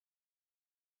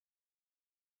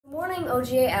Morning,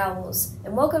 OGA Owls,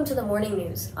 and welcome to the Morning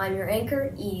News. I'm your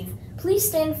anchor, Eve. Please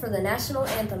stand for the National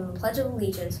Anthem and Pledge of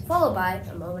Allegiance, followed by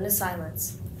a moment of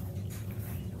silence.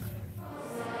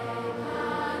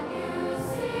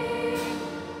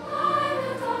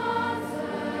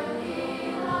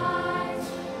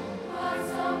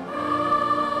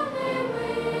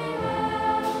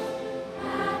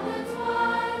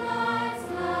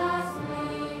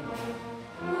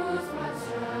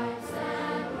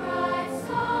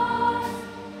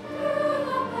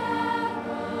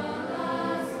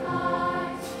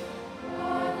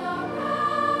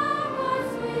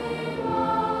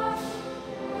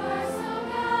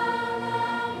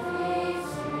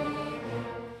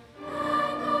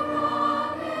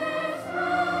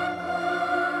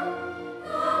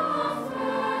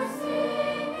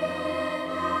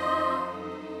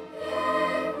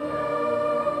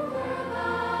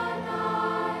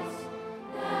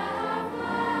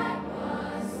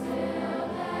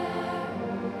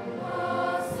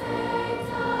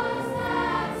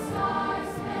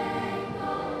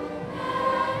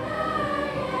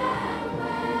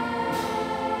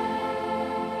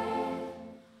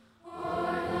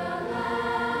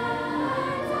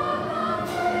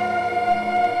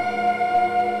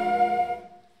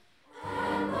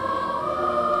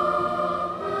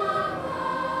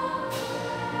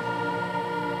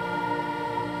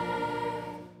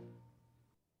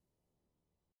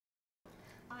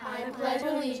 I pledge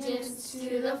allegiance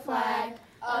to the flag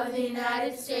of the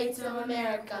United States of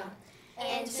America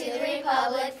and to the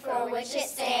republic for which it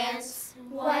stands,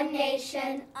 one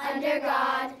nation, under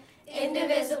God,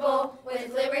 indivisible,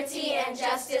 with liberty and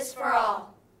justice for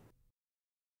all.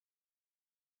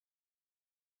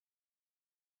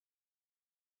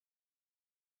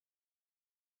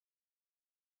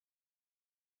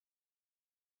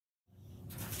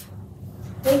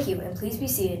 Thank you, and please be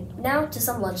seated. Now to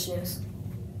some lunch news.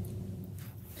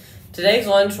 Today's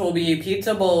lunch will be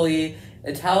pizza bolli,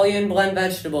 Italian blend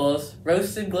vegetables,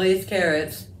 roasted glazed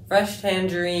carrots, fresh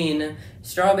tangerine,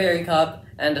 strawberry cup,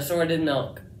 and assorted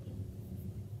milk.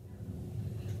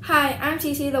 Hi, I'm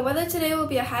TC. The weather today will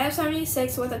be a high of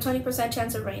 76 with a 20%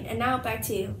 chance of rain. And now back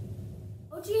to you.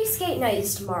 OGA Skate Night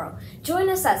is tomorrow. Join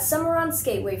us at Cimarron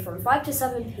Skateway from 5 to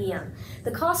 7 p.m.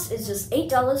 The cost is just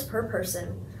 $8 per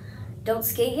person. Don't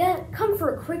skate yet? Come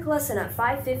for a quick lesson at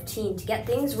 5:15 to get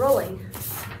things rolling.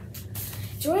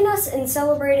 Join us in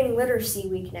celebrating Literacy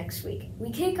Week next week. We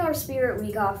kick our Spirit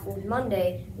Week off with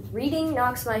Monday with Reading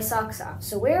Knocks My Socks Off,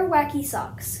 so wear wacky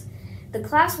socks. The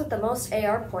class with the most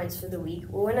AR points for the week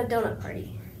will win a donut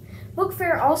party. Book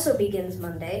Fair also begins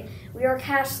Monday. We are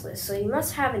cashless, so you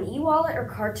must have an e-wallet or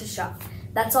card to shop.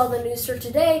 That's all the news for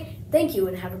today. Thank you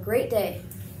and have a great day.